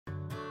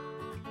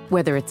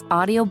Whether it's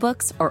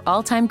audiobooks or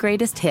all-time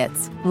greatest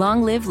hits,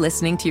 long live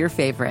listening to your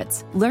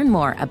favorites. Learn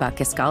more about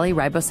Kisqali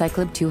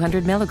Ribociclib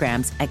 200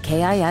 milligrams at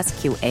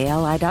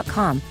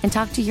KISQALI.com and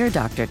talk to your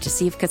doctor to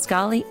see if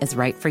Kisqali is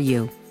right for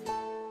you.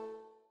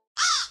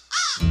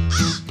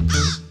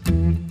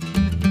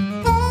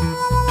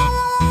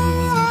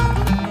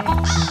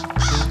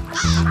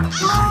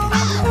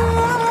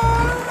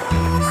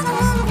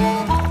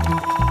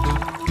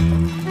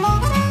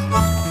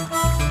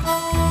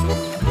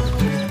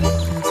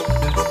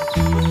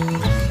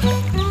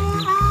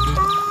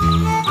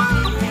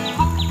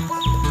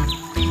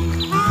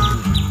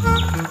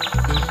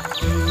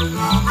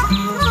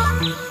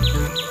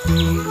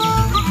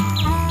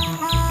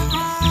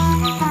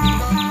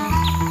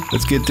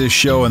 Let's get this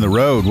show on the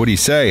road. What do you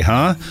say,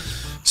 huh?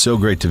 So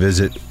great to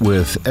visit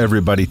with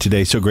everybody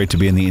today. So great to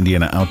be in the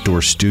Indiana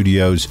Outdoor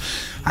Studios.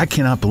 I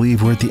cannot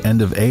believe we're at the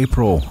end of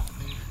April.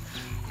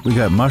 We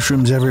got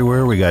mushrooms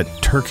everywhere. We got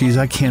turkeys.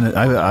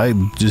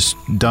 I'm just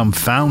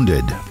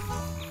dumbfounded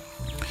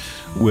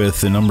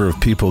with the number of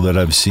people that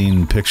I've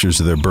seen pictures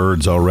of their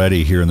birds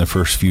already here in the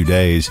first few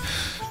days.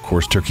 Of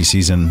course, turkey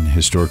season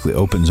historically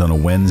opens on a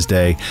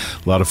Wednesday.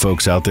 A lot of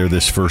folks out there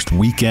this first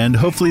weekend.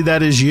 Hopefully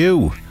that is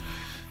you.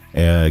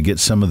 Get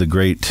some of the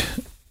great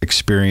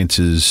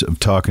experiences of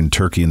talking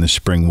turkey in the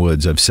spring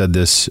woods. I've said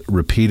this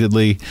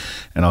repeatedly,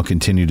 and I'll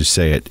continue to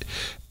say it.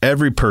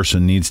 Every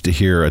person needs to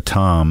hear a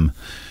tom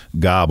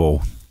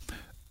gobble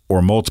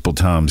or multiple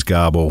toms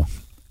gobble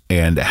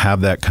and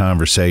have that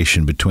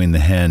conversation between the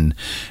hen,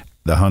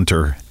 the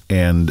hunter,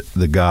 and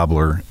the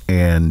gobbler.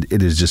 And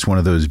it is just one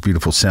of those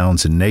beautiful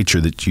sounds in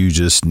nature that you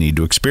just need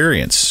to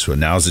experience. So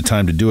now's the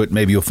time to do it.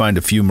 Maybe you'll find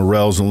a few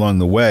morels along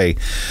the way.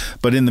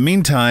 But in the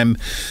meantime,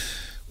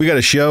 we got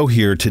a show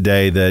here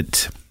today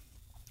that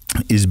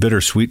is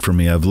bittersweet for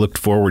me. I've looked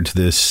forward to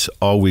this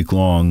all week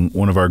long.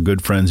 One of our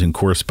good friends and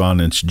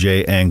correspondents,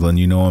 Jay Anglin,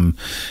 you know him,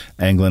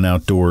 Anglin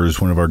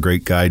Outdoors, one of our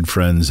great guide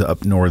friends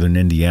up northern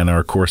Indiana,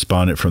 our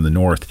correspondent from the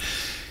north.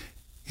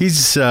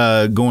 He's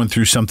going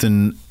through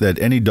something that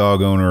any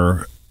dog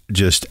owner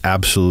just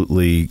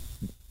absolutely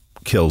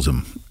kills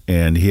him.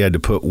 And he had to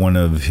put one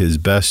of his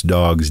best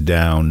dogs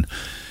down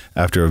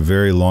after a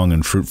very long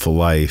and fruitful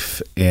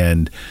life.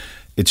 And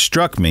it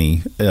struck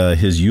me,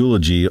 his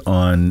eulogy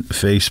on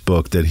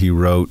Facebook that he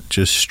wrote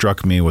just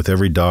struck me with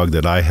every dog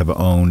that I have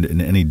owned,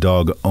 and any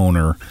dog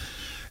owner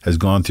has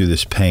gone through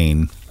this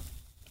pain.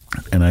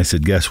 And I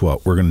said, guess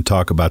what? We're going to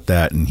talk about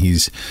that. And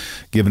he's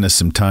given us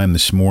some time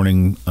this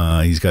morning.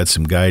 He's got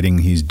some guiding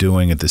he's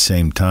doing at the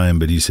same time.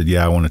 But he said,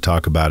 yeah, I want to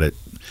talk about it.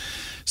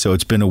 So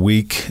it's been a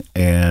week,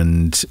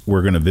 and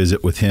we're going to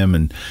visit with him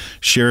and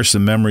share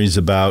some memories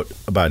about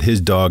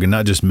his dog, and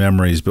not just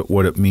memories, but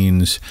what it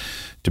means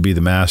to be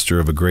the master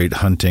of a great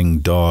hunting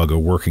dog, a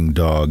working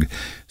dog.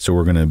 So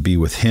we're going to be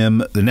with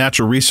him. The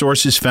Natural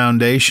Resources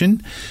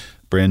Foundation,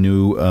 brand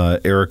new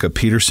Erica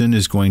Peterson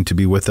is going to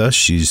be with us.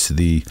 She's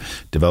the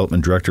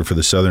development director for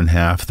the southern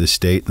half of the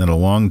state, and then a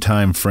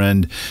longtime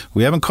friend.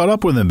 We haven't caught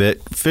up with him a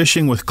bit.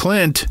 Fishing with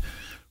Clint.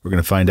 We're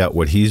going to find out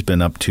what he's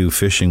been up to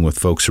fishing with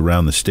folks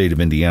around the state of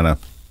Indiana.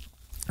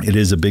 It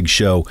is a big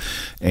show,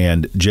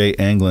 and Jay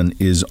Anglin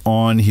is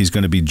on. He's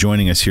going to be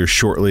joining us here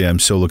shortly. I'm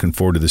so looking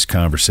forward to this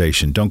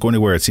conversation. Don't go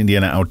anywhere. It's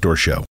Indiana Outdoor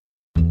Show.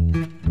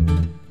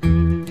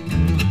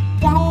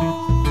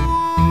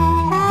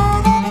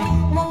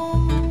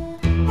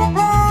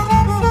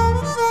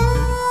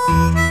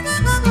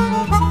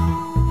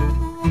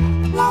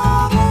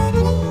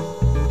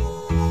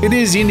 It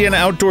is the Indiana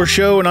Outdoor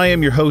Show, and I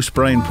am your host,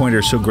 Brian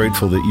Pointer. So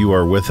grateful that you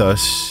are with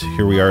us.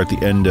 Here we are at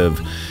the end of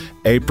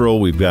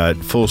April. We've got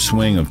full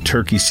swing of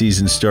turkey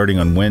season starting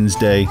on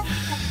Wednesday.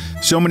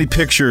 So many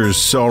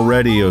pictures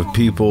already of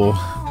people,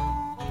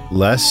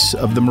 less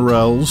of the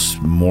morels,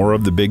 more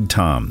of the big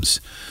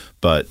toms,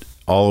 but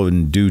all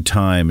in due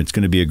time. It's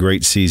going to be a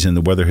great season.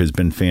 The weather has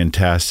been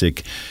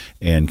fantastic,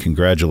 and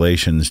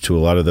congratulations to a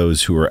lot of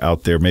those who are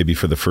out there maybe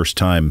for the first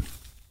time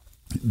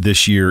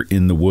this year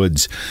in the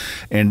woods.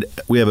 And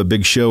we have a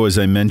big show, as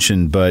I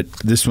mentioned, but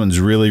this one's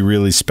really,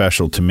 really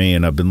special to me,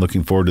 and I've been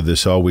looking forward to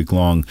this all week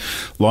long.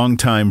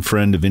 Longtime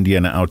friend of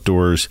Indiana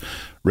Outdoors,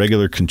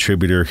 regular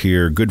contributor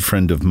here, good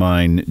friend of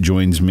mine,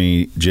 joins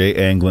me, Jay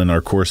Anglin, our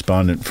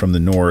correspondent from the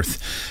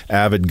north,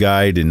 avid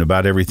guide in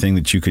about everything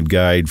that you could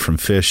guide, from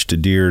fish to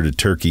deer to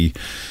turkey.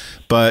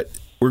 But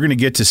we're going to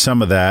get to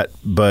some of that,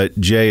 but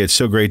Jay, it's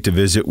so great to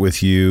visit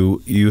with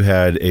you. You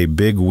had a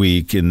big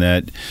week in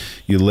that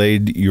you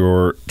laid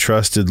your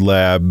trusted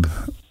lab,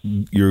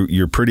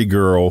 your pretty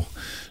girl,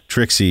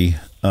 Trixie,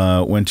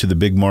 went to the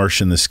big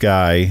marsh in the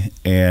sky,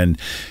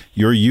 and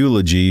your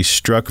eulogy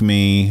struck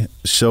me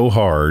so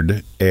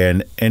hard.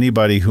 And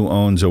anybody who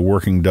owns a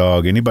working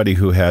dog, anybody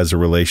who has a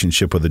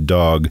relationship with a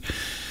dog,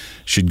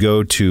 should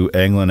go to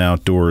Anglin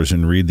Outdoors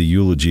and read the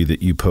eulogy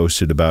that you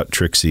posted about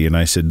Trixie. And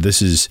I said, this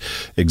is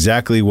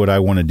exactly what I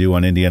want to do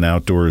on Indiana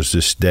Outdoors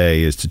this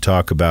day, is to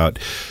talk about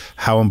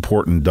how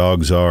important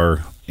dogs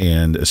are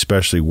and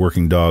especially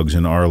working dogs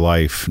in our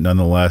life.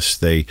 Nonetheless,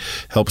 they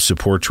help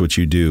support what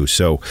you do.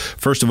 So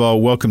first of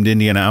all, welcome to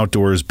Indiana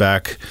Outdoors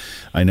back.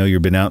 I know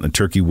you've been out in the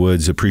turkey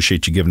woods.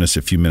 Appreciate you giving us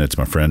a few minutes,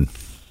 my friend.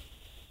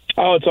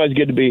 Oh, it's always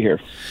good to be here.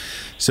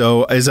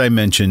 So as I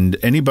mentioned,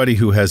 anybody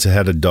who has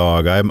had a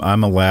dog,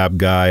 I'm a lab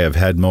guy. I've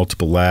had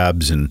multiple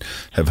labs and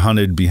have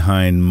hunted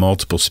behind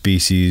multiple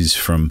species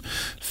from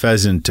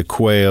pheasant to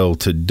quail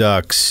to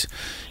ducks,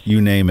 you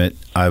name it.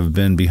 I've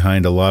been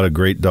behind a lot of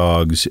great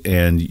dogs,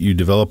 and you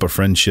develop a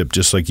friendship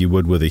just like you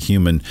would with a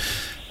human.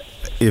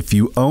 If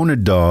you own a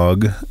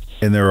dog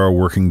and they're a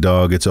working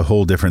dog, it's a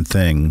whole different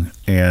thing.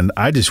 And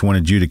I just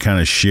wanted you to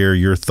kind of share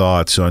your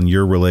thoughts on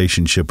your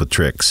relationship with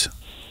Trix.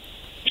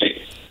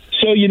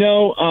 So, we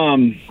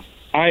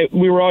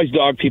were always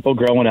dog people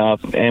growing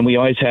up, and we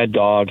always had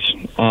dogs.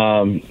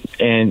 Most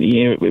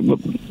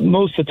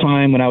of the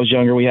time when I was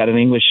younger, we had an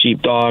English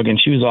sheepdog,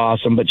 and she was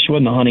awesome, but she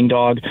wasn't a hunting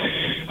dog,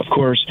 of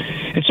course.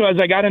 And so as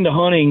I got into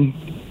hunting,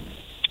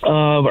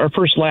 our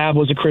first lab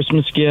was a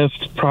Christmas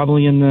gift,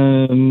 probably in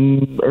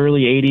the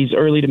early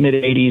to mid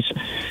 80s.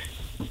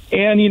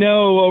 And,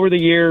 over the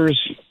years,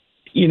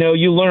 you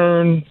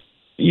learn,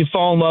 you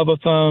fall in love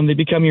with them. They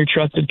become your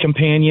trusted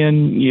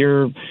companion.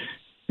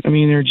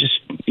 They're just,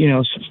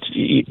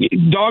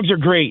 dogs are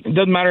great. It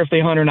doesn't matter if they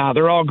hunt or not.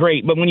 They're all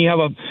great. But when you have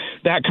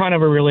that kind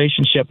of a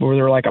relationship where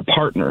they're like a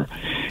partner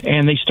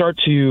and they start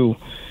to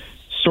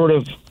sort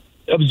of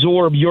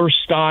absorb your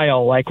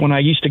style, like when I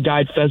used to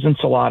guide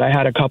pheasants a lot, I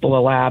had a couple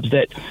of labs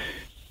that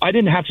I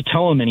didn't have to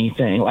tell them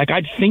anything. Like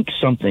I'd think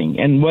something,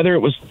 and whether it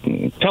was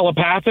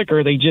telepathic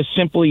or they just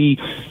simply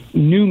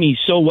knew me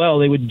so well,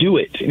 they would do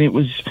it. And it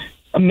was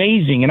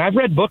amazing. And I've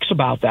read books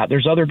about that.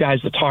 There's other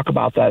guys that talk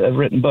about that, have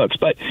written books.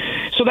 But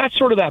so that's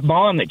sort of that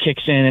bond that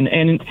kicks in.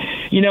 And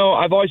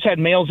I've always had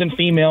males and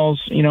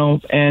females,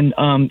 and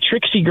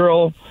Trixie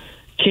girl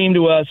came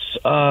to us.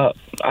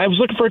 I was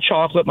looking for a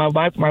chocolate. My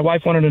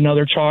wife wanted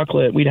another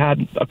chocolate. We'd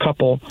had a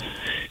couple.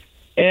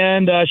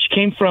 And she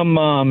came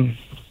from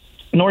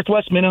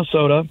Northwest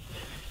Minnesota.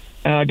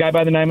 A guy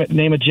by the name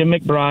of Jim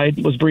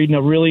McBride was breeding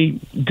a really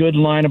good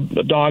line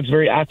of dogs,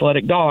 very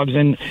athletic dogs.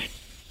 And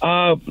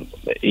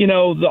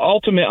the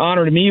ultimate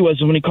honor to me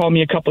was when he called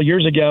me a couple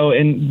years ago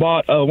and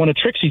bought one of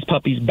Trixie's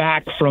puppies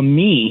back from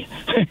me.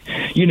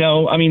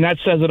 That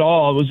says it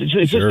all.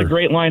 It's just a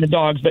great line of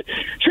dogs. But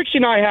Trixie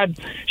and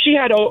she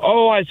had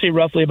I'd say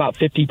roughly about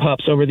 50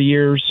 pups over the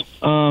years.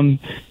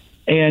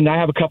 And I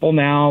have a couple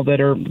now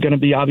that are going to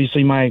be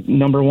obviously my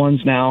number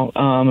ones now,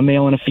 a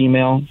male and a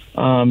female,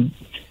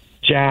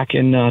 Jack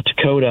and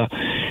Dakota.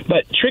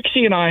 But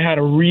Trixie and I had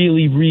a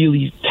really,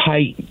 really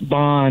tight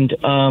bond.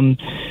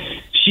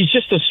 She's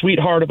just a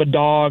sweetheart of a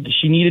dog.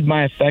 She needed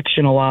my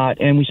affection a lot,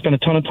 and we spent a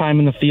ton of time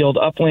in the field,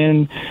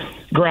 upland,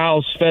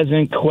 grouse,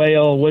 pheasant,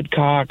 quail,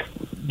 woodcock,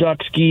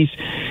 ducks, geese.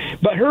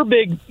 But her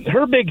big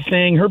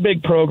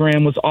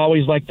program was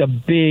always like the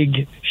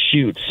big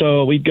shoot.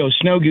 So we'd go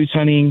snow goose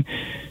hunting,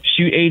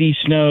 shoot 80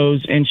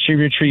 snows, and she'd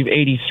retrieve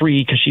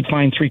 83 because she'd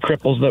find 3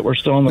 cripples that were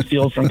still in the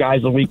field from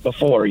guys the week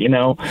before, She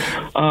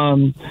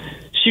was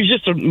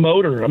just a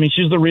motor.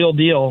 She was the real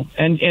deal.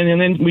 And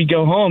then we'd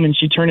go home, and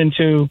she'd turn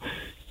into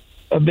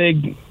a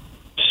big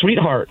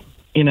sweetheart,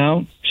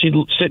 She'd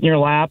sit in your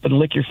lap and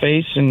lick your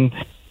face, and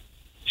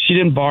she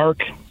didn't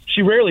bark.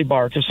 She rarely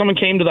barked. If someone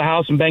came to the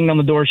house and banged on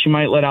the door, she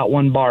might let out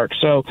one bark.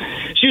 So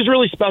she was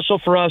really special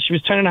for us. She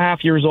was 10 and a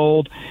half years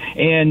old.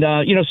 And,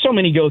 so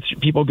many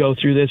people go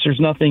through this. There's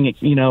nothing,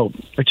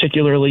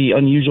 particularly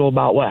unusual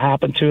about what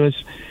happened to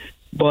us.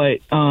 But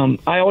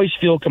I always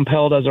feel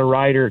compelled as a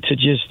writer to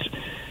just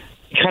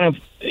kind of,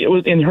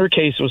 in her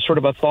case, it was sort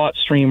of a thought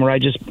stream where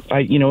it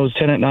was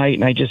 10 at night,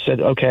 and I just said,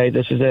 okay,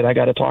 this is it. I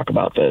got to talk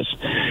about this.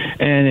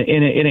 And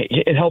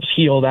it helps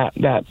heal that,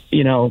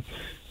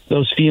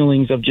 those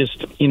feelings of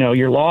just,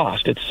 you're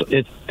lost.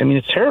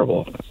 It's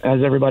terrible,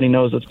 as everybody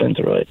knows that's been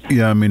through it.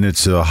 Yeah.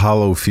 It's a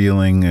hollow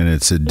feeling, and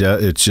it's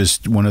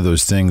just one of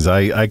those things.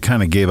 I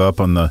kind of gave up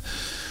on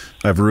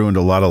I've ruined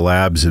a lot of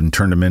labs and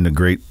turned them into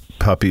great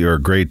puppy or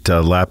great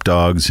lap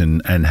dogs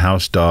and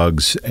house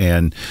dogs.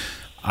 And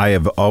I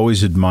have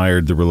always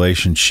admired the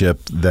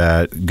relationship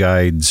that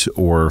guides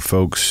or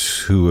folks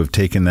who have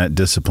taken that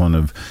discipline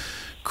of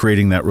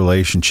creating that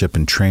relationship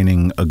and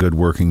training a good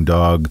working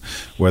dog,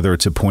 whether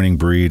it's a pointing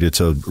breed, it's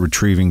a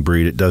retrieving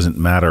breed, it doesn't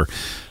matter.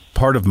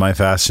 Part of my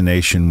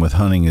fascination with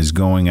hunting is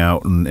going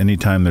out, and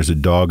anytime there's a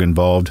dog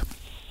involved,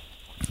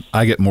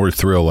 I get more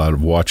thrill out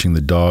of watching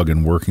the dog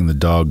and working the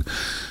dog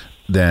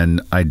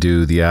than I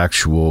do the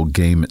actual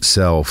game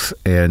itself.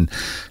 And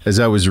as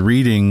I was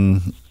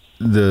reading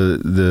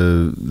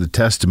the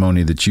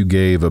testimony that you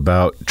gave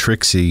about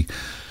Trixie,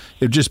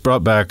 it just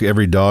brought back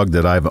every dog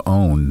that I've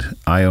owned.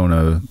 I own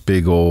a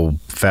big old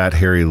fat,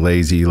 hairy,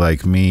 lazy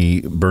like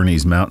me,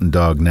 Bernie's mountain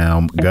dog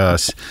now,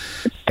 Gus.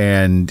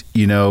 And,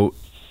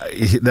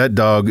 that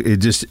dog, it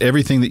just,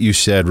 everything that you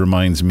said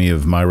reminds me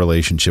of my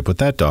relationship with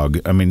that dog.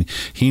 I mean,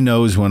 he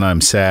knows when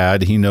I'm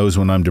sad. He knows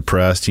when I'm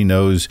depressed. He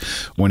knows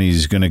when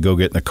he's going to go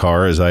get in the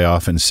car. As I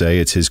often say,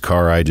 it's his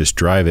car. I just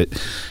drive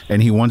it.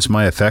 And he wants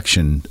my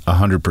affection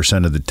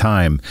 100% of the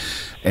time.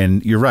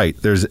 And you're right.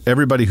 There's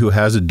everybody who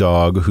has a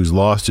dog, who's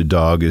lost a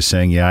dog, is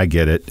saying, yeah, I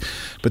get it.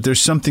 But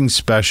there's something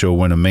special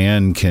when a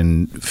man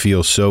can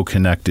feel so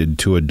connected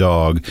to a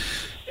dog.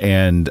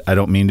 And I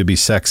don't mean to be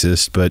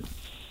sexist, but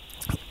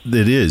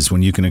it is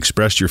when you can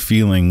express your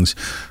feelings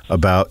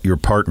about your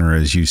partner,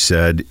 as you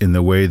said, in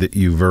the way that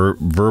you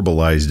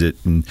verbalized it.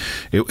 And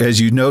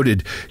as you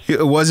noted,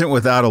 it wasn't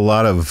without a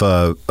lot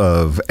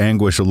of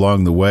anguish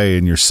along the way.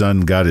 And your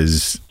son got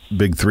his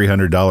big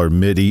 $300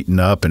 mitt eaten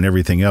up and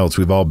everything else.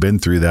 We've all been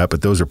through that,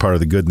 but those are part of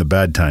the good and the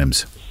bad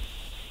times.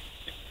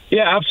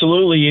 Yeah,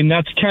 absolutely. And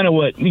that's kind of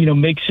what,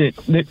 makes it,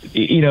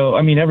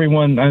 I mean,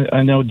 everyone,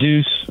 I know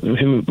Deuce,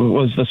 who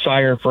was the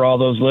sire for all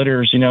those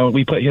litters,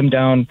 we put him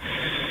down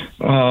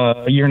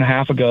a year and a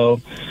half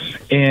ago,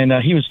 and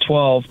he was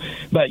 12,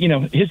 but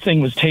his thing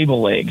was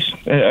table legs,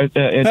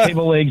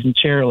 table legs and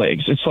chair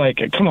legs. It's like,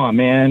 come on,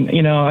 man.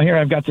 Here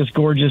I've got this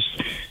gorgeous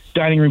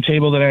dining room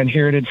table that I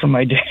inherited from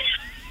my dad.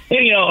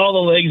 All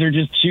the legs are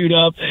just chewed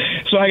up.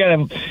 So I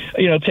got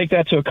to, take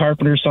that to a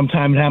carpenter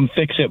sometime and have him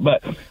fix it.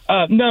 But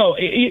no,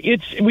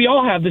 we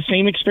all have the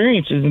same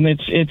experiences, and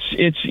it's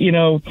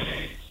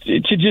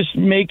to just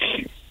make,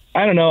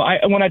 I don't know.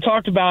 When I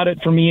talked about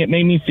it, for me, it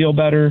made me feel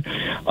better.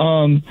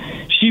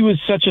 She was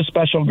such a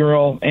special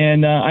girl,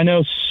 and I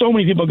know so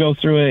many people go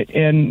through it,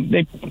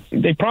 and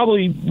they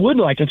probably would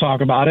like to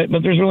talk about it,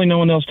 but there's really no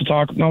one to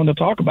talk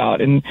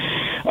about and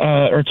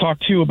or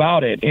talk to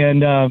about it.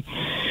 And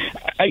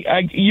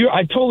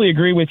I totally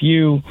agree with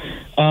you.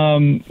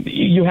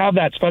 You have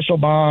that special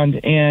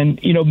bond, and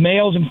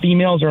males and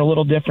females are a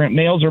little different.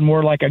 Males are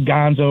more like a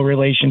gonzo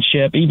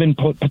relationship, even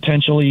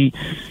potentially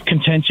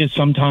contentious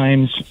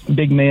sometimes.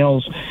 Big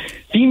males.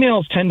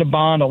 Females tend to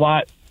bond a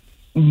lot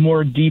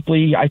more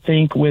deeply, I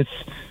think, with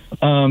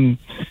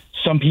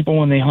some people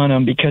when they hunt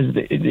them, because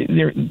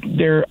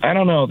they're I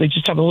don't know, they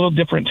just have a little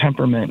different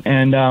temperament.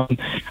 And I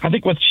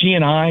think with she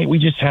and I, we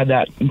just had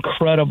that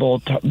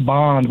incredible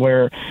bond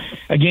where,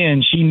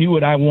 again, she knew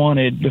what I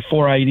wanted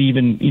before I'd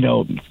even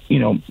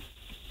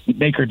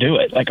make her do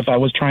it. Like if I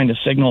was trying to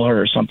signal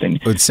her or something.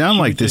 It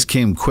sounded like this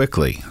came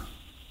quickly.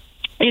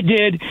 It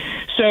did.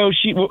 So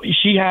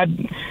she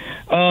had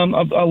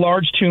a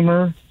large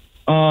tumor,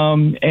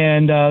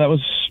 and that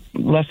was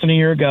less than a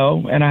year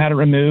ago, and I had it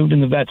removed,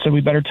 and the vet said we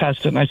better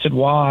test it. And I said,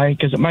 why?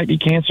 Because it might be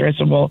cancer. I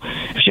said, well,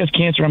 if she has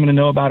cancer, I'm going to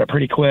know about it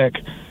pretty quick.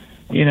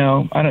 You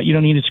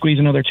don't need to squeeze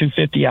another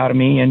 250 out of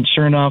me. And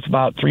sure enough,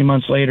 about 3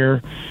 months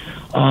later,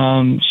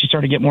 she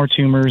started to get more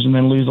tumors and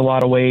then lose a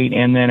lot of weight.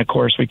 And then, of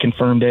course, we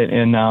confirmed it,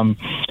 and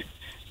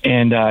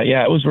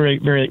yeah, it was very,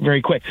 very,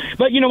 very quick.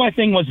 But my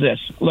thing was this.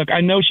 Look,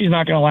 I know she's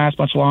not going to last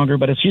much longer,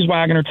 but if she's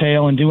wagging her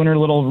tail and doing her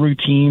little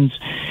routines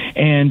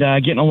and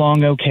getting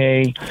along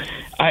okay,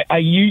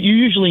 you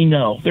usually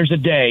know there's a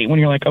day when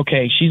you're like,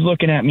 okay, she's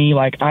looking at me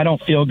like, I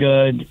don't feel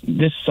good.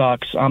 This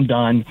sucks. I'm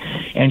done.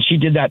 And she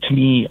did that to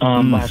me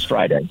last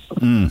Friday.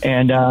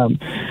 And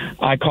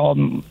I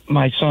called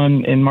my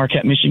son in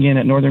Marquette, Michigan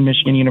at Northern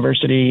Michigan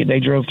University. They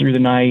drove through the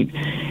night.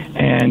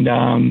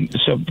 And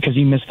so because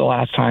he missed the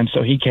last time,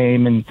 so he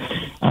came, and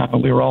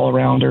we were all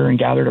around her and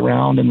gathered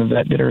around, and the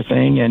vet did her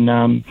thing.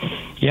 And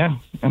yeah,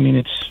 I mean,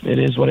 it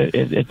is what it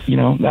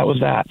that was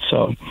that.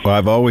 So, well,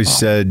 I've always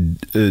said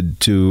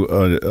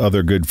to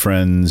other good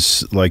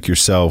friends like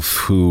yourself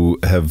who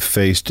have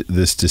faced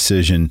this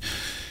decision,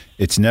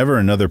 it's never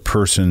another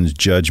person's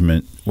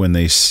judgment when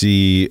they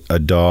see a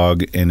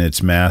dog and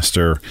its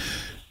master.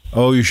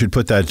 Oh, you should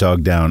put that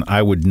dog down.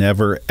 I would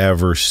never,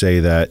 ever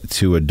say that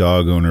to a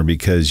dog owner,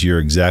 because you're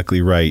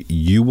exactly right.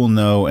 You will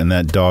know, and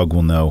that dog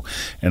will know.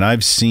 And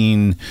I've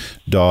seen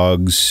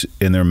dogs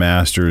and their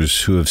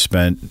masters who have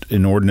spent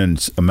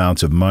inordinate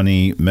amounts of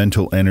money,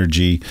 mental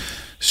energy,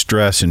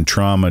 stress, and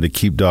trauma to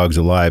keep dogs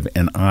alive,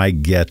 and I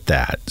get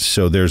that.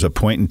 So there's a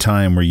point in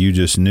time where you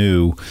just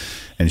knew,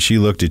 and she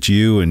looked at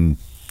you, and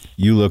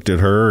you looked at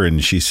her,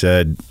 and she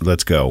said,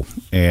 let's go.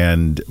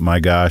 And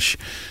my gosh,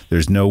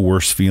 there's no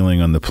worse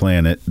feeling on the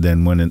planet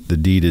than when the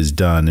deed is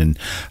done. And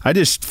I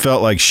just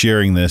felt like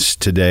sharing this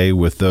today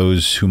with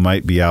those who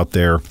might be out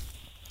there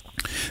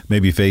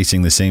maybe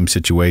facing the same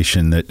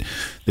situation, that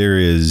there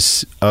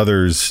is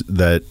others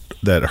that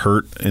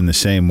hurt in the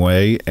same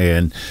way.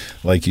 And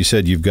like you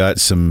said, you've got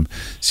some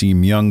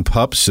young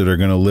pups that are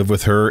going to live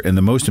with her. And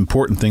the most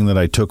important thing that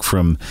I took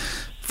from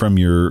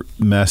your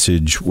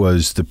message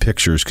was the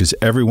pictures, because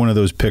every one of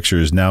those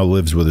pictures now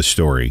lives with a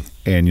story,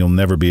 and you'll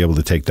never be able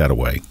to take that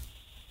away.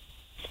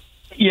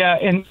 Yeah,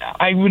 and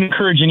I would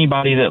encourage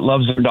anybody that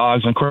loves their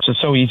dogs, and of course it's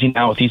so easy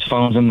now with these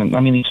phones, and I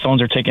mean, these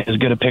phones are taking as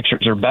good of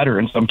pictures or better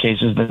in some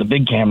cases than the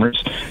big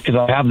cameras, because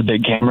I have the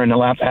big camera, and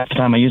half the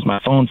time I use my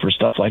phone for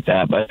stuff like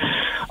that. But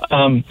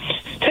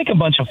take a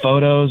bunch of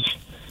photos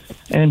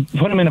and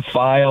put them in a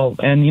file,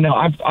 and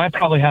I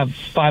probably have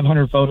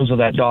 500 photos of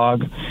that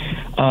dog.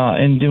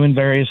 and doing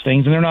various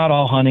things. And they're not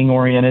all hunting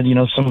oriented. You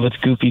know, some of it's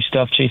goofy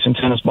stuff, chasing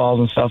tennis balls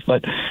and stuff.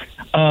 But,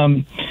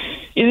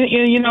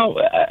 you know,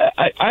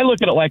 I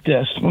look at it like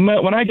this.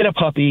 When I get a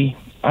puppy,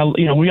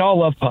 we all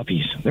love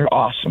puppies. They're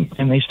awesome.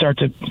 And they start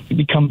to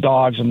become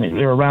dogs, and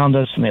they're around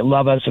us, and they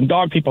love us. And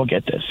dog people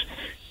get this.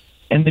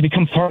 And they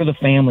become part of the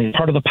family,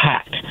 part of the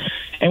pack.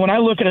 And when I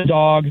look at a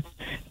dog,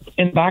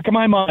 in the back of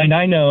my mind,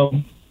 I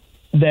know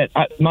that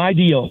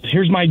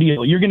here's my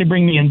deal. You're going to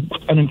bring me an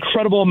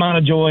incredible amount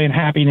of joy and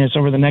happiness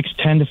over the next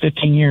 10 to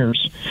 15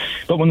 years.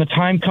 But when the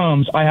time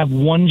comes, I have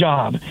one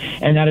job,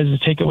 and that is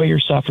to take away your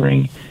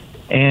suffering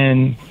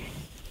and,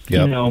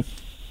 you know,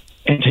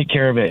 and take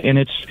care of it. And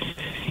it's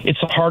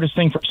the hardest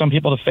thing for some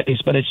people to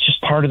face, but it's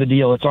just part of the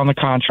deal. It's on the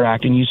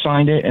contract, and you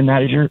signed it, and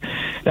that's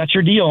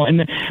your deal.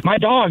 And my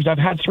dogs, I've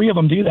had 3 of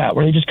them do that,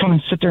 where they just come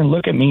and sit there and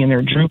look at me, and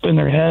they're drooping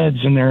their heads,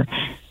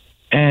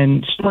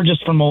 and some are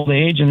just from old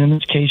age. And in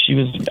this case, she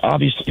was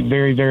obviously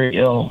very, very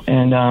ill.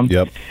 And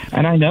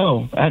and I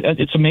know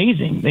it's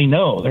amazing. They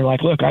know. They're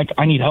like, look,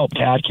 I need help,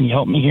 Dad. Can you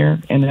help me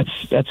here? And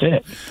that's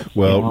it.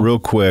 Well, real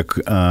quick,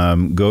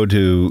 go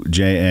to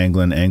Jay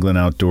Anglin, Anglin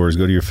Outdoors.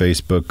 Go to your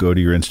Facebook. Go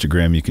to your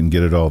Instagram. You can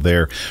get it all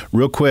there.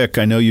 Real quick,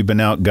 I know you've been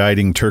out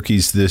guiding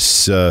turkeys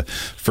this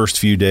first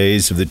few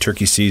days of the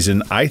turkey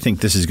season. I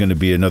think this is going to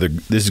be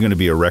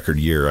a record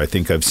year. I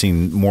think I've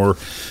seen more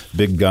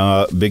big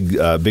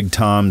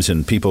toms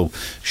and people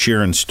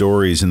sharing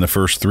stories in the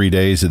first 3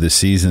 days of the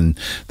season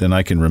than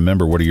I can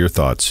remember. What are your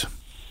thoughts?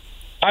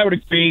 I would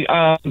agree.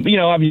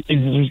 Obviously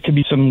there could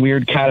be some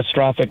weird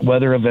catastrophic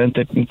weather event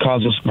that can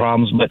cause us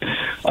problems, but,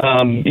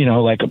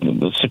 like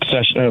a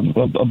succession,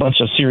 a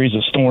bunch of series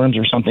of storms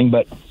or something.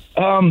 But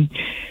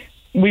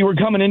we were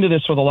coming into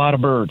this with a lot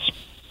of birds,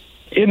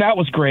 and that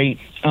was great.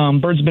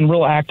 Birds have been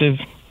real active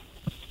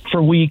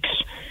for weeks.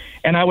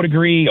 And I would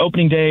agree,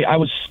 opening day, I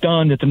was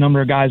stunned at the number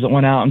of guys that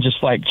went out and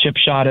just like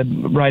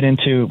chip-shotted right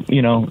into,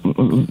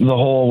 the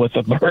hole with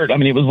the bird. I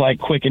mean, it was like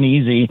quick and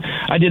easy.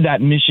 I did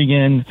that in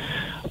Michigan,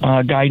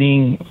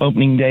 guiding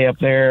opening day up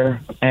there.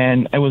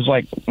 And it was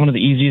like one of the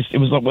easiest. It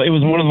was one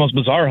of the most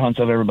bizarre hunts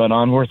I've ever been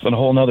on, worth a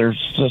whole nother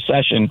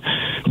session.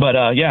 But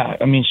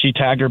she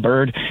tagged her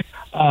bird.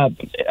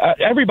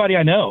 Everybody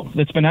I know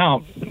that's been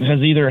out has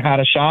either had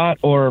a shot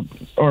or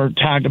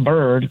tagged a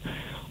bird.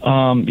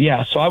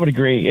 So I would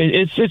agree.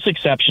 It's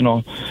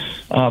exceptional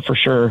for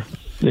sure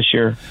this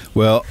year.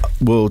 Well,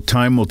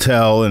 time will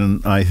tell,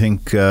 and I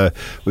think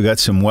we got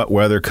some wet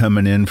weather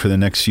coming in for the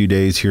next few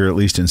days here, at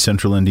least in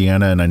central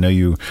Indiana, and I know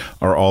you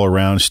are all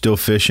around still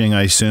fishing,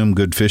 I assume.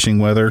 Good fishing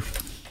weather?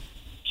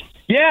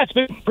 Yeah, it's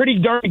been pretty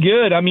darn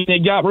good. I mean,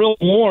 it got real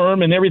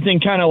warm and everything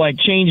kind of like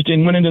changed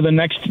and went into the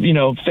next,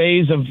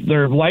 phase of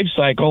their life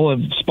cycle of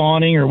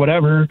spawning or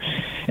whatever.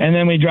 And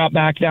then we dropped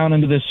back down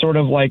into this sort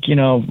of like,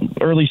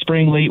 early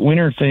spring, late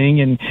winter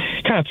thing and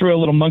kind of threw a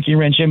little monkey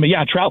wrench in. But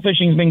yeah, trout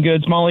fishing's been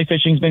good. Smallie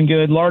fishing's been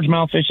good.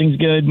 Largemouth fishing's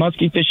good.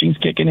 Muskie fishing's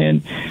kicking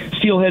in.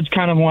 Steelhead's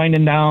kind of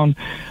winding down.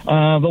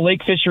 The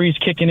lake fishery's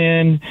kicking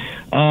in,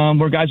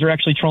 where guys are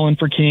actually trolling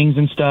for kings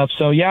and stuff.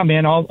 So yeah,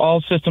 man,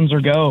 all systems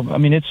are go. I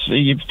mean,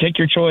 you take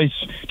your choice,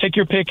 take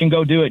your pick and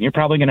go do it, and you're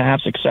probably going to have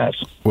success.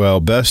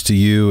 Well, best to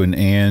you and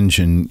Ange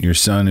and your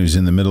son who's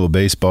in the middle of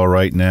baseball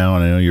right now,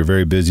 and I know you're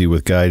very busy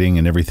with guiding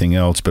and everything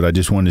else, but I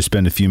just wanted to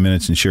spend a few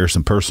minutes and share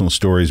some personal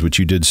stories, which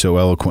you did so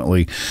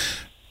eloquently.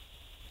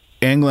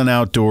 Anglin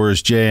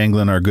Outdoors, Jay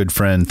Anglin, our good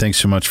friend, thanks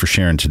so much for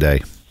sharing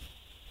today.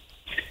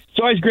 It's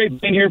always great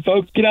being here,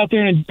 folks. Get out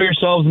there and enjoy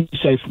yourselves and be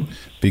safe.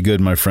 Be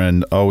good, my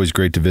friend. Always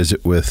great to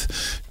visit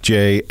with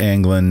Jay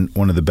Anglin,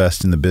 one of the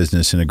best in the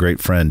business and a great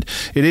friend.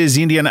 It is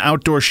the Indiana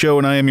Outdoor Show,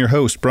 and I am your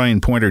host,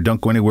 Brian Pointer. Don't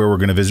go anywhere. We're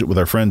going to visit with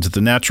our friends at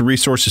the Natural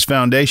Resources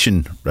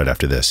Foundation right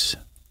after this.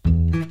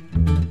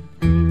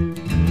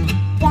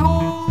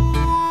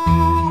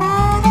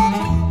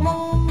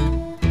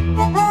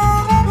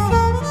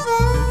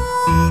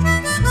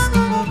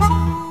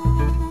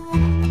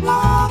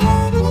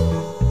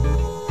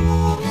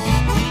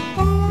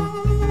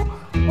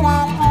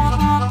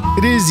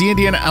 It is the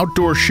Indiana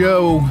Outdoor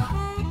Show.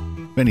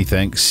 Many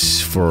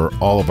thanks for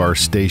all of our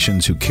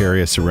stations who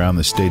carry us around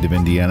the state of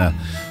Indiana.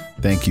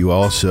 Thank you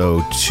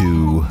also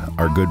to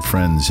our good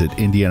friends at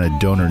Indiana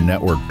Donor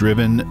Network,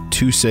 driven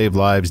to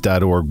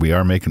SaveLives.org. We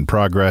are making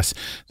progress.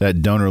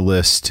 That donor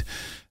list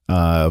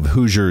of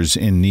Hoosiers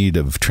in need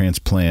of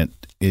transplant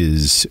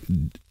is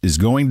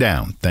going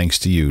down, thanks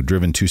to you,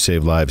 driven to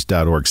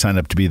SaveLives.org. Sign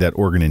up to be that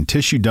organ and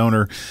tissue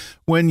donor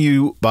when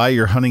you buy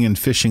your hunting and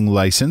fishing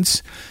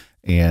license.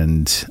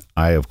 And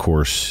I, of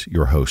course,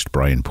 your host,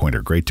 Brian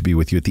Pointer. Great to be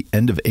with you at the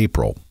end of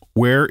April.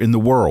 Where in the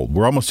world?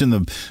 We're almost in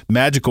the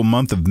magical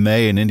month of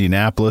May in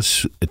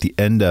Indianapolis at the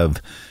end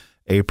of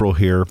April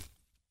here.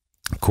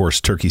 Of course,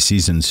 turkey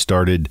season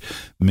started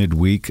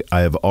midweek.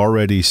 I have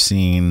already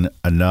seen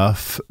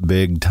enough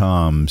big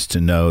toms to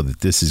know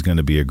that this is going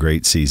to be a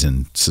great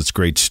season. Such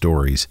great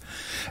stories.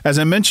 As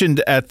I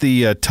mentioned at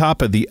the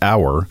top of the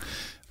hour,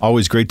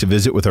 Always great to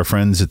visit with our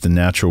friends at the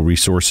Natural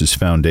Resources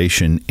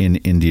Foundation in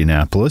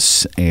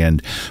Indianapolis.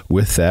 And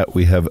with that,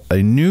 we have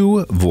a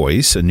new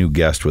voice, a new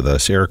guest with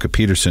us. Erica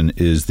Peterson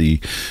is the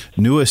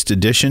newest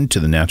addition to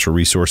the Natural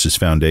Resources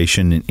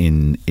Foundation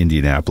in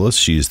Indianapolis.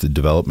 She is the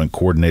development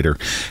coordinator.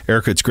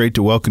 Erica, it's great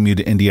to welcome you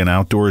to Indiana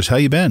Outdoors. How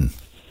you been?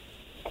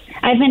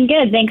 I've been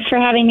good. Thanks for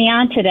having me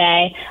on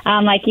today.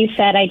 Like you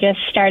said, I just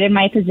started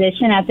my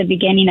position at the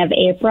beginning of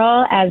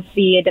April as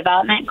the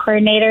development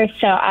coordinator,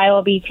 so I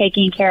will be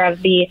taking care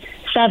of the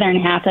southern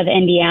half of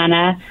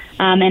Indiana,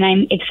 and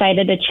I'm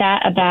excited to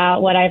chat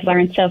about what I've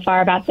learned so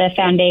far about the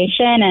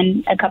foundation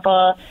and a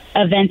couple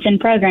events and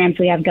programs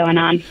we have going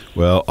on.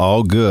 Well,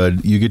 all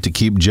good. You get to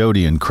keep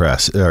Jody in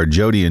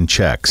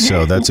check,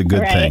 so that's a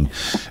good Right. thing.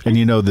 And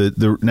you know,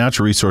 the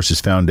Natural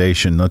Resources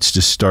Foundation, let's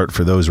just start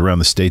for those around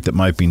the state that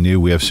might be new.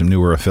 We have some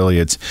newer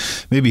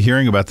affiliates, maybe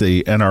hearing about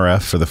the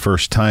NRF for the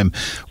first time.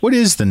 What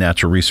is the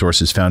Natural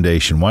Resources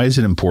Foundation? Why is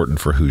it important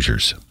for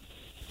Hoosiers?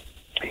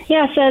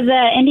 Yeah, so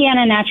the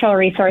Indiana Natural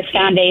Resource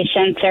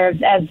Foundation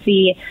serves as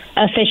the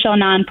official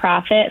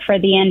nonprofit for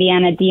the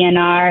Indiana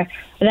DNR.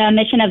 The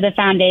mission of the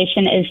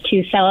foundation is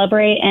to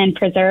celebrate and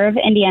preserve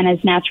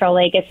Indiana's natural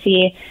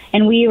legacy,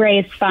 and we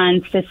raise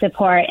funds to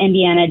support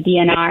Indiana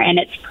DNR and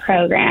its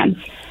programs.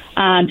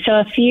 So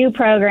a few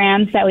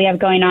programs that we have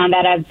going on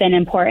that have been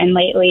important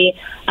lately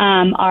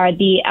are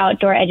the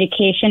outdoor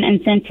education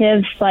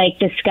incentives like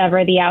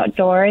Discover the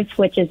Outdoors,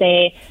 which is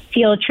a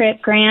field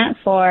trip grant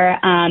for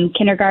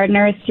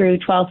kindergartners through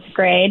 12th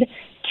grade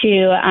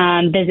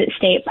to visit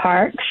state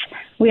parks.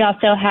 We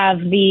also have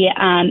the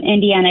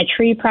Indiana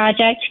Tree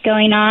Project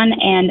going on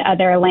and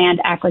other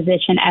land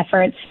acquisition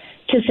efforts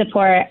to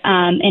support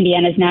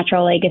Indiana's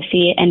natural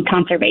legacy and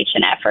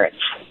conservation efforts.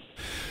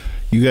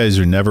 You guys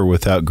are never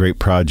without great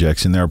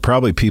projects, and there are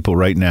probably people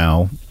right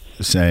now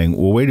saying,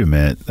 well, wait a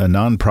minute, a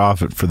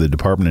nonprofit for the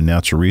Department of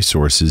Natural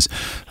Resources,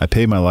 I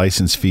pay my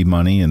license fee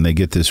money, and they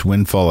get this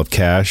windfall of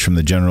cash from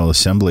the General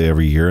Assembly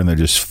every year, and they're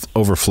just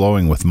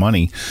overflowing with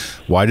money.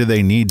 Why do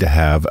they need to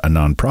have a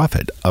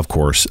nonprofit? Of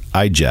course,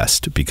 I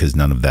jest, because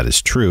none of that is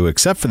true,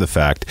 except for the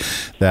fact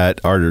that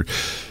our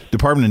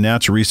Department of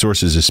Natural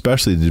Resources,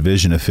 especially the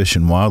Division of Fish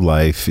and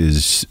Wildlife,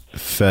 is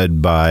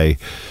fed by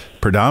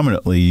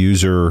predominantly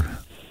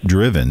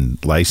user-driven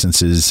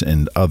licenses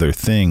and other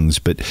things,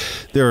 but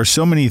there are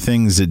so many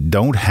things that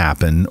don't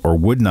happen or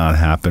would not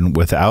happen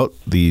without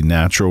the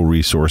Natural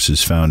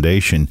Resources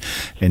Foundation,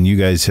 and you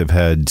guys have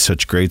had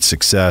such great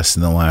success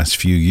in the last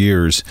few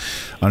years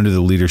under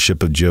the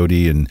leadership of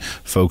Jody and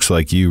folks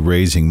like you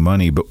raising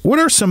money. But what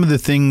are some of the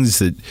things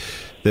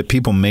that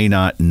people may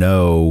not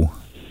know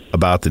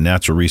about the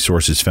Natural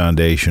Resources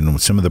Foundation and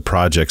some of the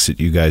projects that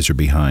you guys are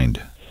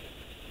behind?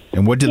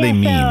 And what do they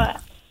mean?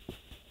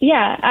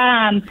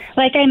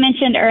 Like I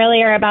mentioned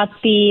earlier about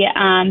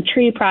the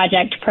Tree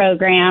Project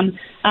program,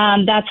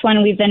 that's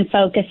one we've been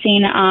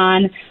focusing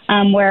on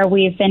where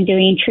we've been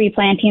doing tree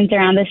plantings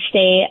around the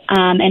state,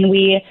 and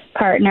we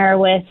partner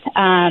with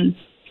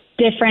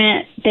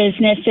different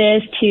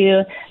businesses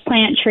to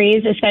plant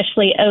trees,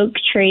 especially oak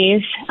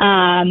trees,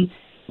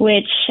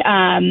 which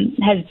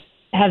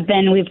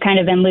we've kind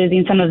of been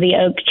losing some of the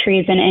oak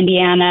trees in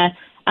Indiana.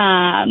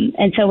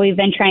 And so we've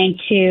been trying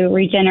to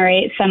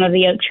regenerate some of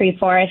the oak tree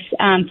forests.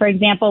 For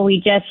example, we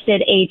just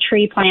did a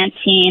tree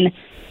planting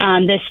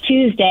this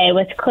Tuesday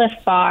with Cliff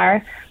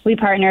Bar. We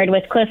partnered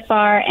with Cliff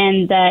Bar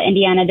and the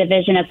Indiana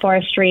Division of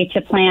Forestry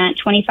to plant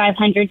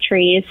 2,500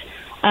 trees,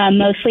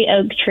 mostly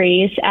oak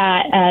trees,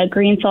 at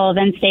Green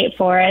Sullivan State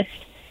Forest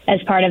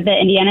as part of the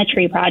Indiana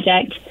Tree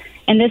Project.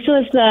 And this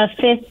was the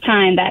fifth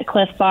time that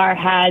Cliff Bar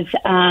has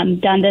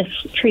done this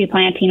tree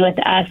planting with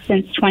us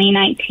since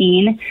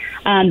 2019.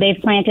 They've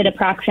planted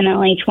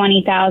approximately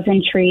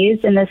 20,000 trees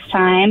in this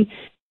time.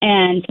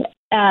 And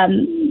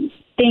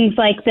things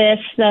like this,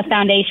 the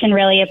foundation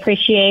really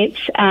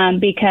appreciates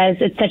because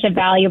it's such a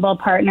valuable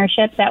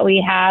partnership that we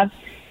have.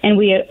 And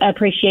we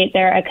appreciate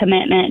their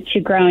commitment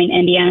to growing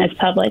Indiana's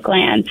public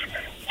lands.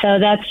 So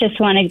that's just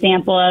one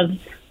example of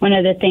one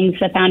of the things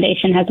the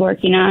foundation has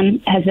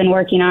been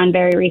working on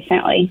very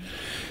recently.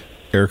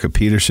 Erica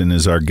Peterson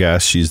is our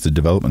guest. She's the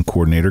development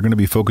coordinator, going to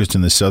be focused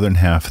in the southern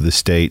half of the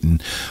state,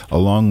 and a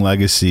long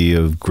legacy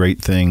of great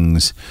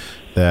things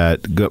that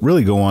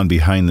really go on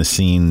behind the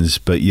scenes,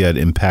 but yet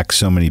impact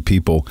so many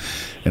people.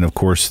 And of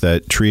course,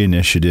 that tree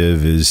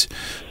initiative is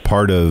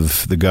part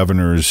of the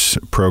governor's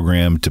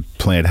program to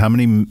plant how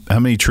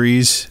many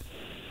trees?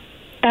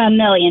 1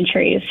 million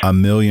trees.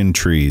 1 million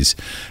trees.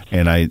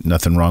 And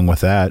nothing wrong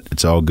with that.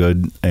 It's all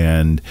good.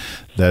 And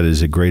that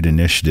is a great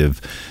initiative.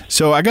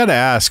 So I got to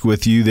ask,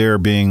 with you there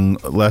being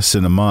less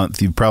than a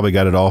month, you've probably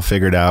got it all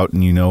figured out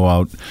and you know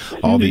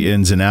all the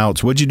ins and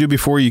outs. What'd you do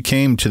before you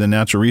came to the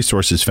Natural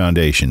Resources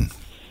Foundation?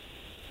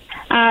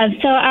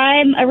 So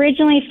I'm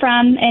originally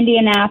from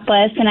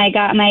Indianapolis, and I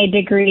got my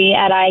degree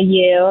at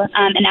IU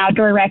in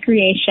outdoor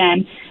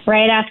recreation.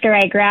 Right after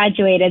I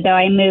graduated, though,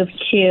 I moved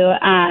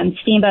to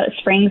Steamboat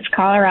Springs,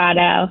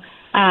 Colorado,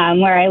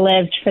 where I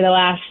lived for the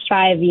last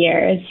 5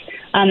 years.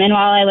 And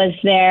while I was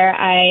there,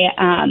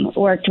 I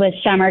worked with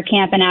summer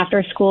camp and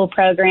after-school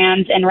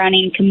programs and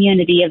running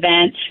community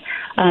events.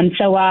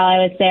 So while I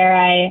was there,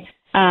 I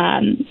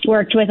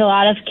worked with a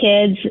lot of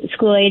kids,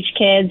 school-age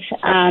kids,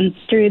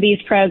 through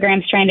these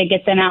programs, trying to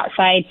get them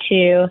outside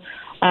too.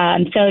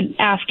 So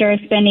after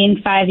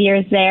spending 5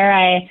 years there,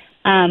 I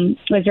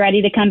was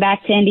ready to come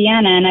back to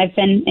Indiana, and I've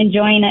been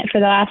enjoying it for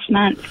the last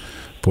month.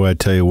 Boy, I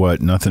tell you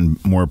what, nothing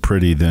more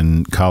pretty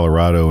than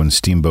Colorado and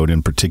Steamboat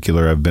in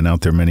particular. I've been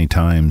out there many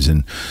times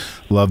and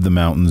love the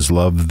mountains,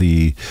 love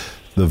the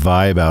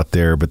vibe out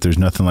there, but there's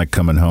nothing like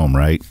coming home,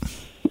 right?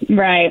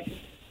 Right.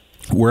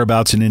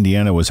 Whereabouts in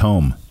Indiana was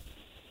home?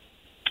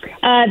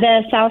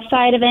 The south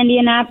side of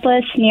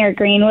Indianapolis, near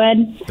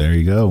Greenwood. There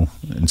you go.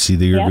 And see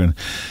that you're going.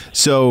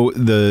 So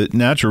the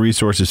Natural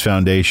Resources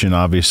Foundation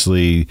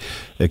obviously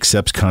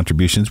accepts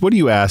contributions. What do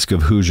you ask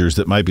of Hoosiers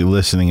that might be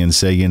listening and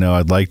say,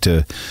 I'd like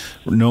to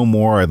know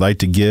more, I'd like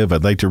to give,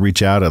 I'd like to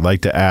reach out, I'd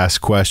like to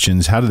ask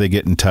questions? How do they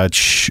get in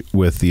touch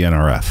with the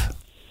NRF?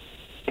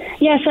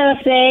 Yeah, so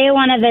if they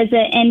want to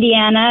visit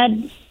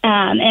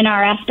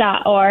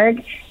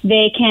NRF.org,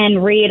 they can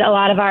read a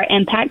lot of our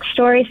impact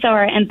stories. So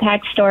our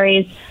impact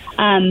stories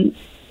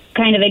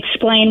kind of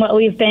explain what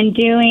we've been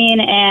doing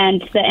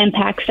and the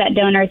impacts that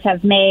donors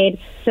have made.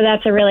 So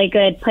that's a really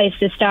good place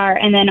to start.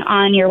 And then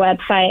on your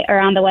website, or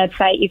on the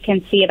website, you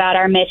can see about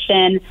our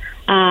mission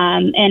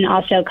and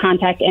also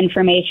contact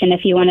information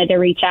if you wanted to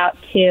reach out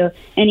to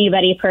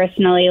anybody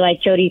personally,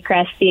 like Jody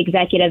Kress, the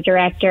executive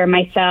director,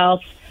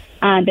 myself,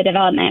 the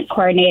development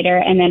coordinator,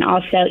 and then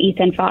also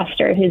Ethan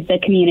Foster, who's the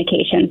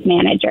communications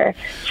manager.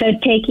 So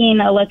taking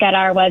a look at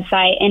our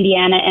website,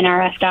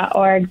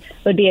 indiananrf.org,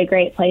 would be a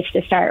great place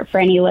to start for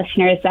any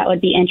listeners that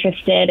would be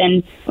interested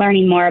in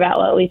learning more about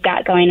what we've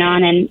got going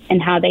on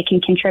and how they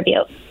can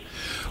contribute.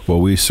 Well,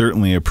 we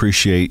certainly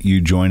appreciate you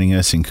joining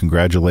us, and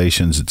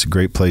congratulations. It's a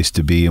great place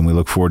to be, and we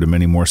look forward to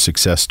many more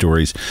success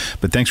stories.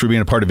 But thanks for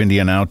being a part of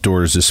Indiana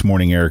Outdoors this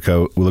morning,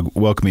 Erica. We'll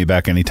welcome you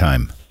back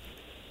anytime.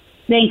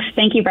 Thanks.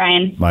 Thank you,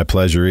 Brian. My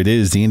pleasure. It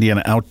is the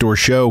Indiana Outdoor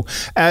Show.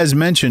 As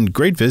mentioned,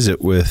 great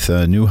visit with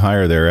a new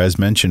hire there. As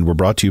mentioned, we're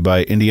brought to you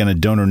by Indiana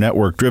Donor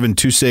Network, driven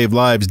to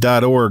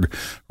SaveLives.org.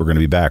 We're going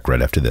to be back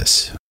right after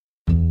this.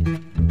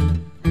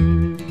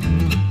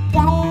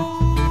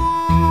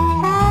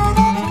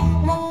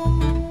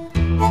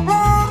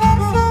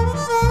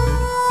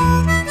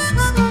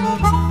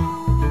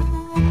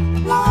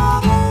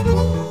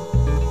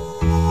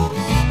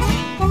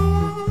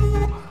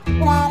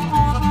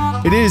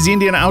 It is the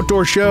Indiana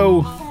Outdoor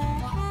Show.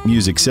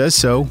 Music says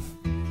so.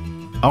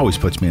 Always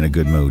puts me in a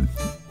good mood.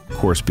 Of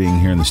course, being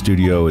here in the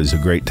studio is a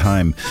great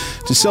time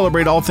to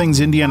celebrate all things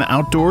Indiana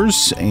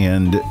outdoors.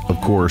 And, of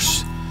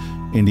course,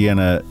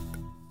 Indiana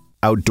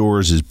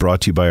Outdoors is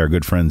brought to you by our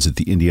good friends at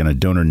the Indiana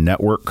Donor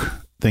Network.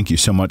 Thank you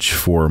so much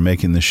for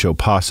making this show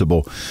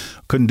possible.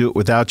 Couldn't do it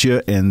without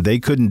you, and they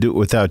couldn't do it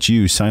without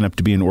you. Sign up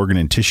to be an organ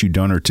and tissue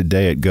donor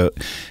today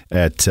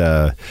at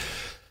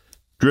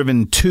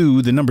driven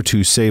to the number 2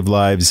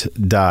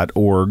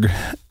 SaveLives.org.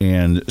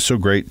 And so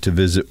great to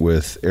visit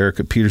with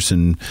Erica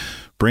Peterson,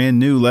 brand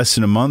new, less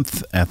than a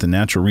month at the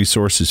Natural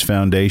Resources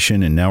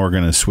Foundation. And now we're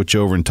going to switch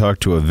over and talk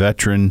to a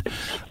veteran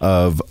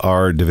of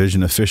our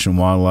Division of Fish and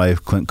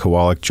Wildlife. Clint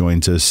Kowalik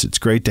joins us. It's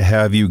great to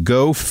have you.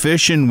 Go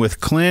fishing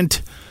with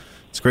Clint.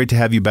 It's great to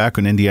have you back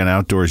on Indiana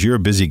Outdoors. You're a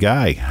busy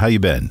guy. How you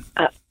been?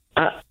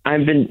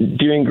 I've been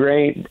doing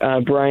great,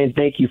 Brian.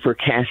 Thank you for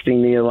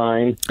casting me a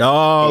line.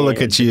 Oh,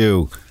 look at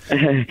you.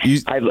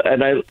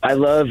 I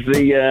love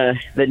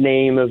the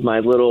name of my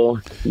little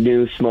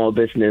new small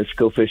business,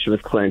 Go Fishing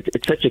with Clint.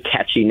 It's such a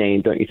catchy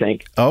name, don't you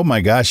think? Oh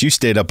my gosh, you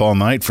stayed up all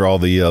night for all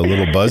the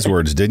little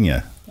buzzwords, didn't you?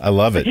 I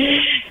love it.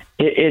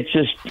 It's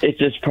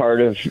just part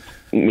of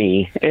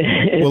me.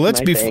 Well,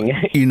 let's be.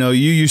 You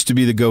used to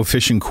be the Go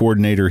Fishing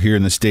coordinator here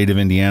in the state of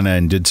Indiana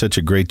and did such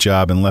a great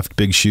job and left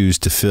big shoes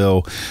to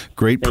fill.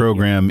 Great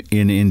program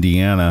in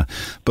Indiana.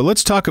 But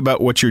let's talk about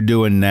what you're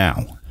doing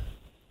now.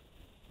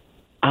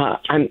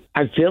 I'm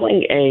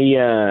filling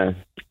a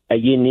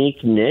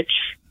unique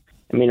niche.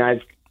 I mean,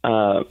 I've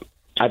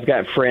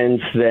got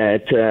friends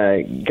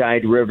that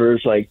guide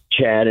rivers like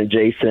Chad and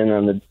Jason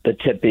on the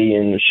Tippy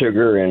and the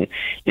Sugar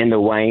and the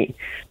White,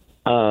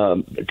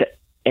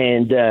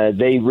 and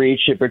they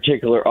reach a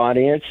particular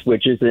audience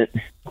which isn't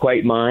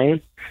quite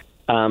mine.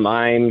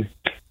 I'm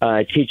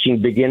teaching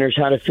beginners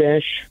how to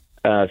fish,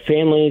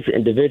 families,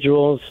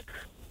 individuals.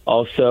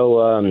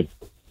 Also,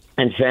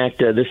 in fact,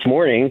 this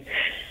morning.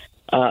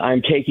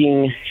 I'm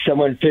taking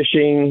someone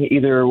fishing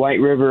either White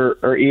River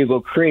or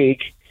Eagle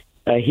Creek.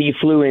 He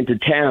flew into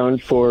town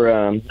for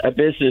a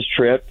business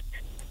trip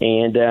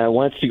and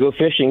wants to go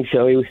fishing,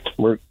 so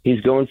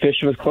he's going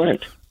fishing with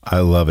Clint. I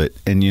love it.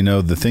 And,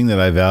 the thing that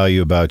I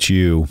value about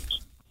you,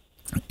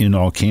 in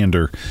all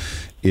candor,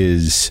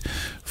 is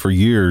for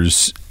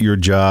years, your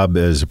job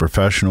as a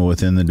professional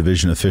within the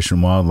Division of Fish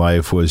and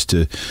Wildlife was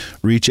to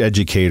reach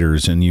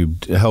educators, and you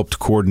helped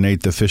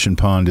coordinate the fishing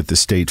pond at the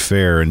state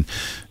fair, and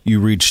you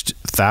reached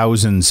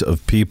thousands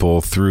of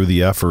people through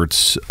the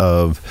efforts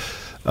of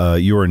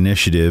your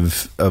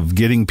initiative of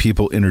getting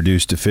people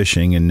introduced to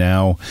fishing, and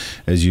now,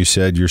 as you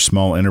said, your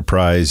small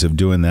enterprise of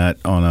doing that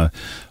on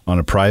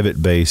a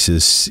private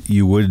basis,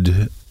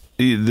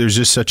 there's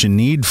just such a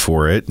need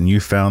for it, and you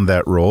found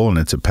that role, and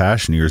it's a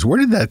passion of yours. Where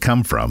did that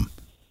come from?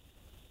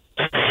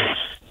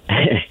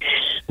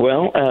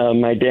 Well,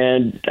 my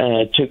dad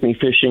took me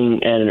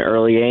fishing at an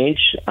early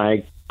age.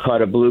 I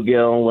caught a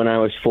bluegill when I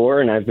was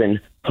 4, and I've been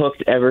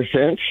hooked ever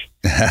since.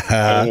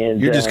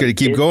 And, you're just going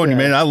to keep going,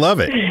 man. I love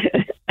it.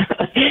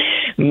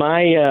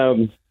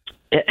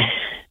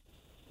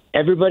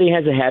 Everybody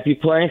has a happy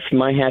place.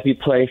 My happy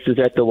place is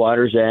at the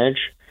water's edge,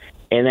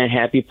 and that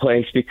happy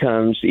place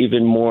becomes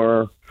even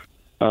more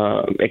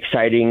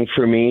exciting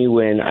for me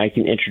when I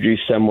can introduce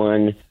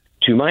someone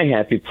to my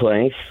happy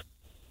place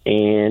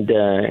and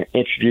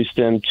introduce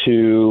them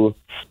to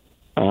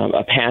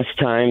a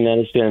pastime that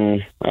has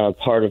been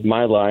part of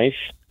my life.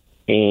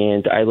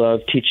 And I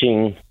love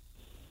teaching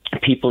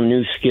people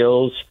new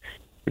skills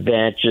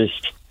that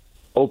just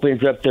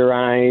opens up their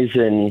eyes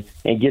and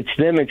gets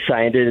them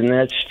excited, and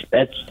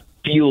that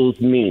fuels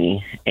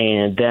me.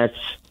 And that's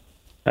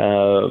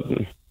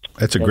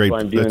a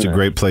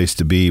great place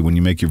to be when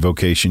you make your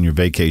vocation your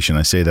vacation.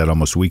 I say that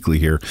almost weekly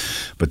here,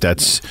 but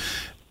that's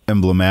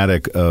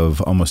emblematic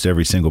of almost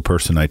every single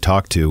person I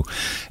talk to.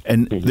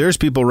 And there's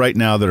people right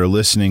now that are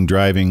listening,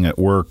 driving at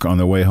work, on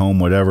their way home,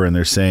 whatever, and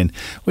they're saying,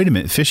 wait a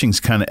minute,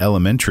 fishing's kind of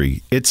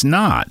elementary. It's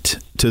not,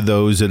 to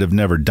those that have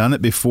never done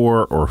it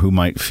before or who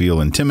might feel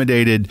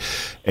intimidated,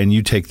 and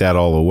you take that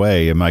all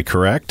away. Am I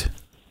correct?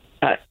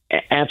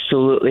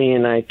 Absolutely,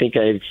 and I think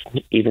I've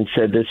even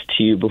said this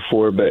to you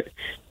before, but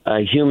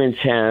humans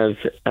have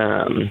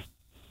an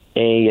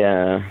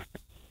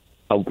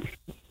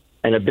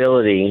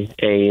ability,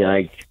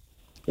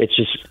 it's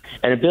just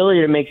an ability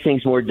to make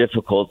things more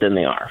difficult than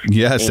they are.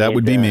 Yes, that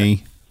would be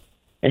me.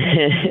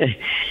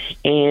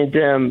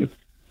 And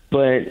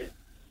but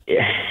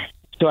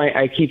so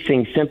I keep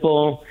things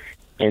simple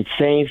and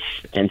safe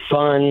and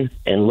fun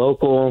and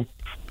local,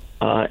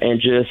 and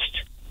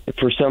just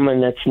for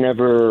someone that's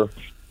never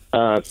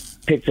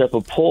picked up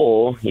a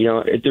pole,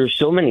 there's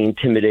so many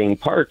intimidating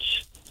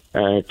parts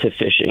to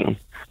fishing,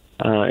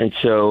 and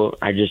so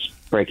I just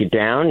break it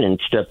down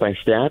and step by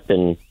step,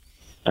 and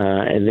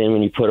then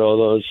when you put all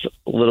those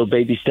little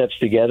baby steps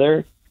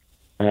together,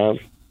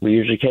 we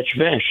usually catch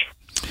fish.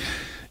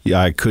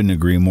 Yeah, I couldn't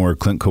agree more.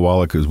 Clint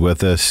Kowalik is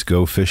with us.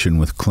 Go Fishing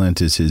with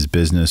Clint is his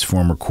business,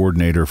 former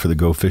coordinator for the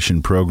Go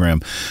Fishing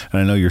program.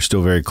 And I know you're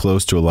still very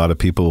close to a lot of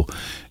people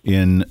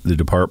in the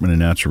Department of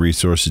Natural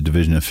Resources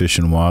Division of Fish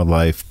and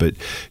Wildlife, but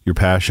your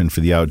passion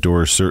for the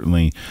outdoors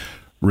certainly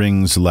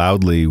rings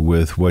loudly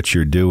with what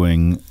you're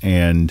doing.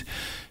 And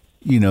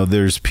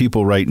there's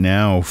people right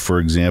now, for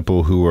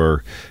example, who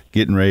are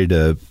getting ready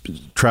to,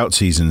 trout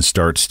season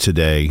starts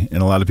today,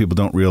 and a lot of people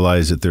don't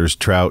realize that there's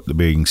trout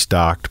being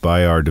stocked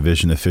by our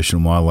Division of Fish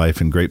and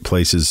Wildlife in great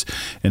places,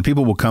 and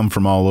people will come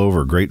from all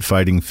over. Great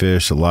fighting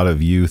fish. A lot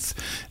of youth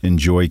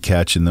enjoy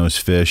catching those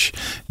fish.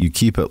 You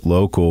keep it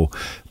local,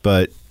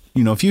 but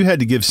if you had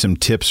to give some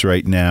tips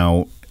right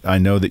now, I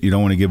know that you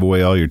don't want to give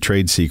away all your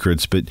trade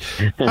secrets, but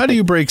how do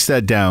you break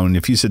that down?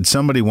 If you said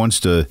somebody wants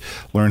to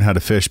learn how to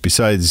fish,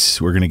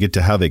 besides we're going to get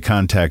to how they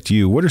contact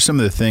you, what are some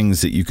of the things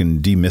that you can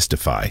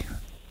demystify?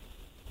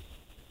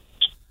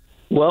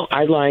 Well,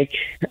 I like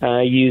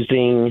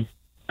using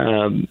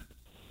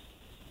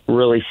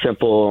really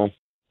simple.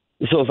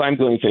 So if I'm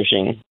going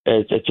fishing,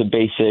 it's a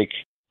basic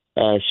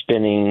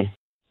spinning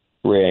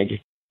rig,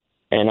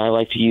 and I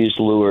like to use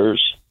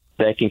lures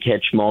that can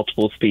catch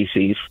multiple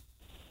species.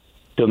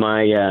 So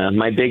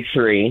my big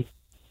three,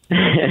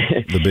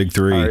 the big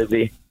three are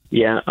the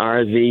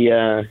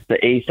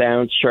 1/8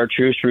 ounce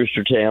chartreuse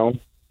rooster tail.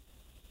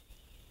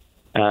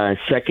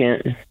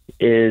 Second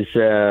is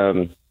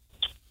a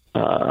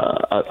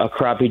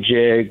crappie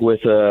jig with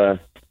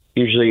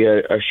usually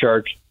a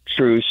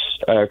chartreuse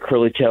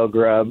curly tail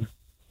grub,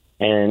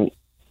 and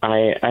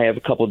I have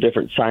a couple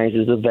different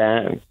sizes of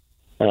that.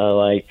 I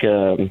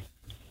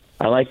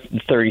like the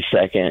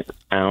 32nd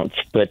ounce,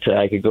 but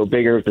I could go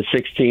bigger with the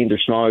 16th or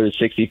smaller with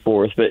the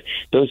 64th, but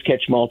those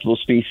catch multiple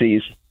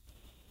species.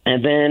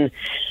 And then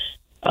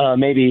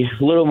maybe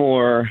a little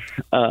more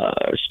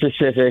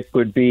specific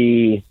would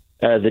be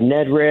the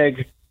Ned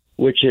rig,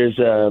 which is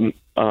a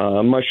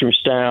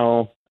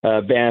mushroom-style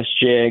bass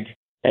jig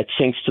that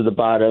sinks to the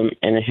bottom,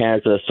 and it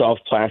has a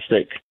soft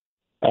plastic,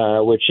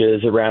 which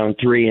is around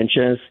 3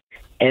 inches.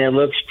 And it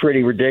looks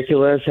pretty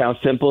ridiculous how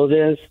simple it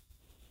is,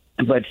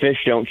 but fish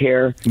don't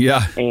care.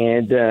 Yeah.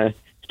 And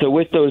so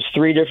with those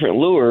 3 different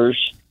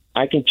lures,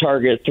 I can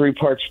target 3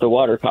 parts of the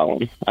water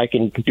column. I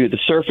can do the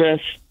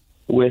surface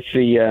with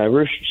the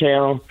rooster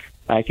tail.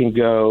 I can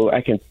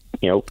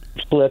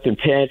flip and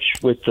pitch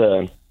with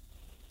the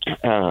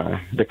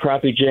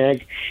crappie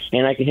jig,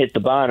 and I can hit the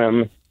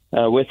bottom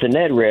with the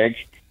Ned rig.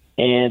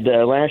 And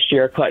last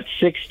year I caught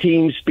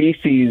 16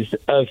 species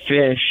of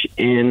fish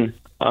in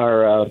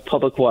our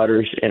public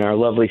waters in our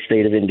lovely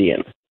state of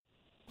Indiana.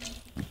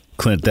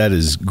 Clint, that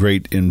is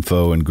great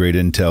info and great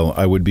intel.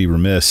 I would be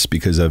remiss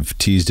because I've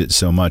teased it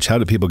so much. How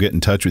do people get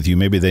in touch with you?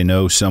 Maybe they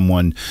know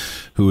someone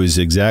who is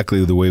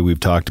exactly the way we've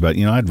talked about.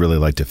 I'd really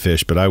like to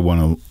fish, but I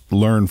want to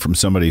learn from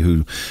somebody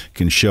who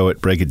can show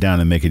it, break it down,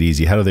 and make it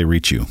easy. How do they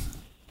reach you?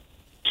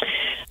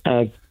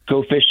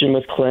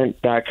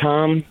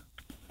 GoFishingWithClint.com.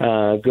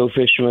 Go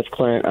Fishing with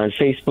Clint on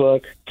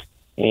Facebook,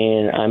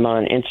 and I'm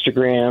on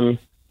Instagram.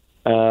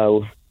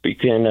 You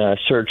can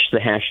search the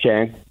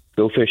hashtag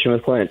Go Fishing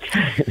with Clint.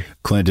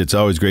 Clint, it's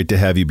always great to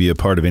have you be a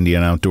part of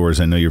Indiana Outdoors.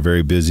 I know you're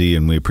very busy,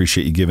 and we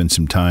appreciate you giving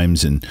some time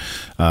to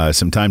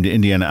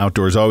Indiana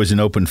Outdoors. Always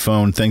an open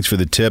phone. Thanks for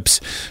the tips.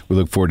 We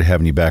look forward to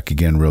having you back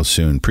again real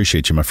soon.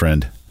 Appreciate you, my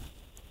friend.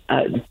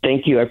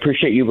 Thank you. I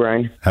appreciate you,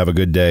 Brian. Have a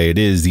good day. It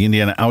is the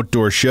Indiana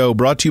Outdoor Show,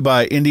 brought to you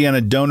by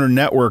Indiana Donor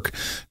Network,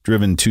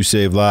 driven to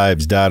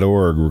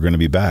SaveLives.org. We're going to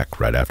be back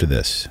right after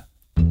this.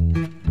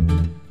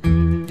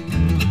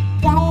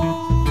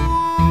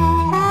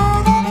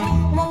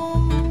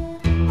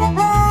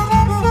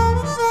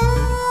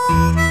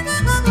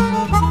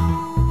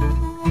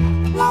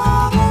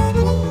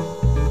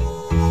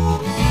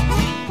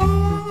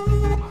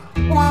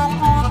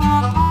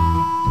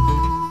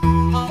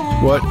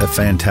 What a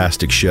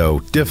fantastic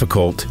show.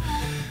 Difficult,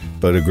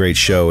 but a great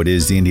show. It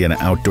is the Indiana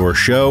Outdoor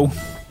Show.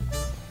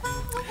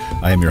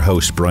 I am your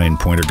host, Brian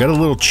Pointer. Got a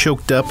little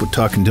choked up with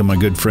talking to my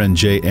good friend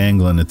Jay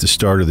Anglin at the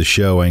start of the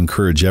show. I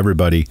encourage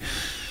everybody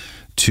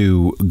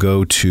to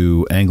go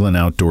to Anglin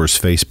Outdoors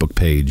Facebook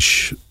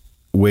page.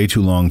 Way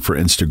too long for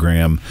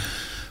Instagram,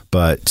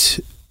 but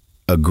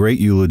a great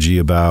eulogy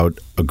about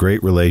a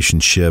great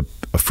relationship,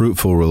 a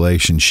fruitful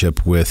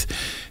relationship with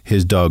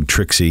his dog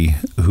Trixie,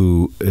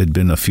 who had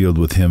been afield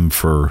with him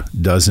for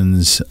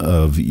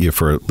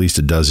for at least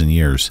a dozen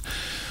years.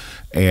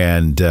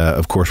 And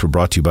of course, we're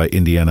brought to you by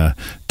Indiana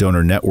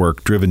Donor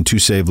Network, driven to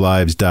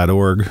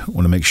SaveLives.org. I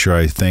want to make sure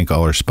I thank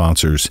all our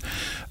sponsors,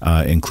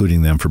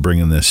 including them, for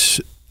bringing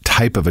this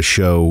type of a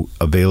show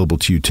available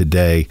to you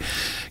today.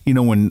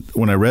 When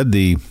I read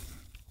the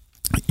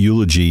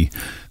eulogy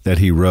that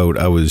he wrote,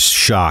 I was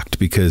shocked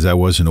because I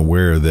wasn't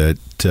aware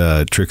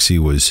that Trixie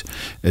was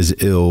as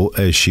ill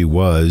as she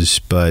was,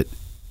 but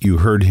you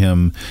heard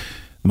him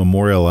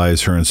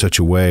memorialize her in such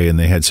a way, and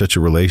they had such a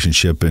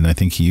relationship, and I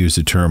think he used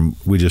the term,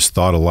 we just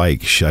thought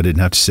alike. I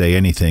didn't have to say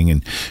anything,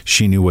 and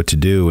she knew what to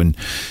do, and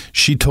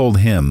she told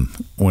him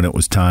when it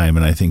was time,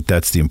 and I think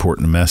that's the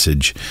important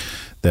message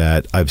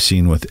that I've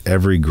seen with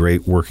every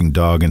great working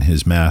dog and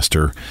his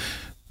master.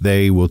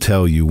 They will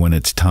tell you when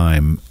it's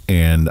time,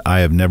 and I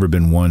have never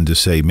been one to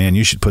say, man,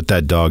 you should put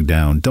that dog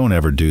down. Don't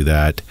ever do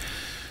that.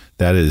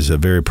 That is a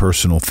very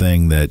personal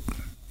thing that,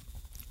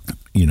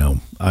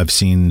 I've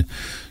seen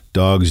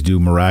dogs do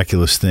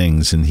miraculous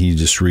things, and he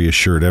just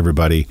reassured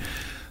everybody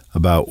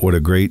about what a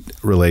great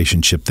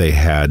relationship they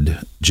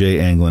had. Jay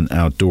Anglin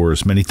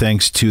Outdoors. Many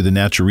thanks to the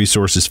Natural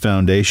Resources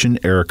Foundation.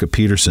 Erica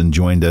Peterson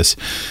joined us,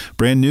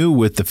 brand new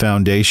with the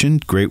foundation.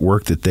 Great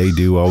work that they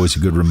do. Always a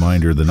good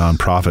reminder, the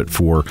nonprofit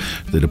for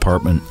the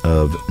Department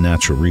of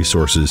Natural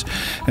Resources.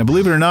 And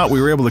believe it or not,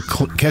 we were able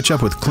to catch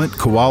up with Clint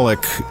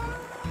Kowalik.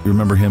 You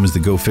remember him as the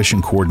Go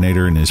Fishing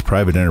coordinator in his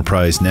private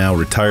enterprise, now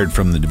retired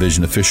from the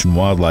Division of Fish and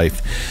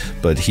Wildlife,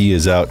 but he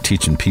is out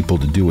teaching people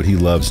to do what he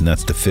loves, and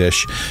that's to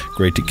fish.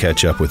 Great to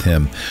catch up with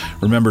him.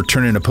 Remember,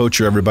 turn in a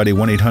poacher, everybody.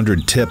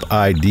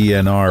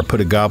 1-800-TIP-IDNR.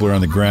 Put a gobbler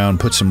on the ground.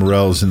 Put some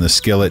morels in the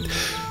skillet.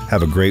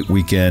 Have a great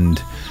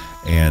weekend,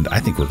 and I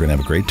think we're going to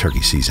have a great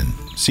turkey season.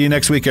 See you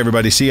next week,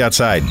 everybody. See you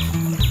outside.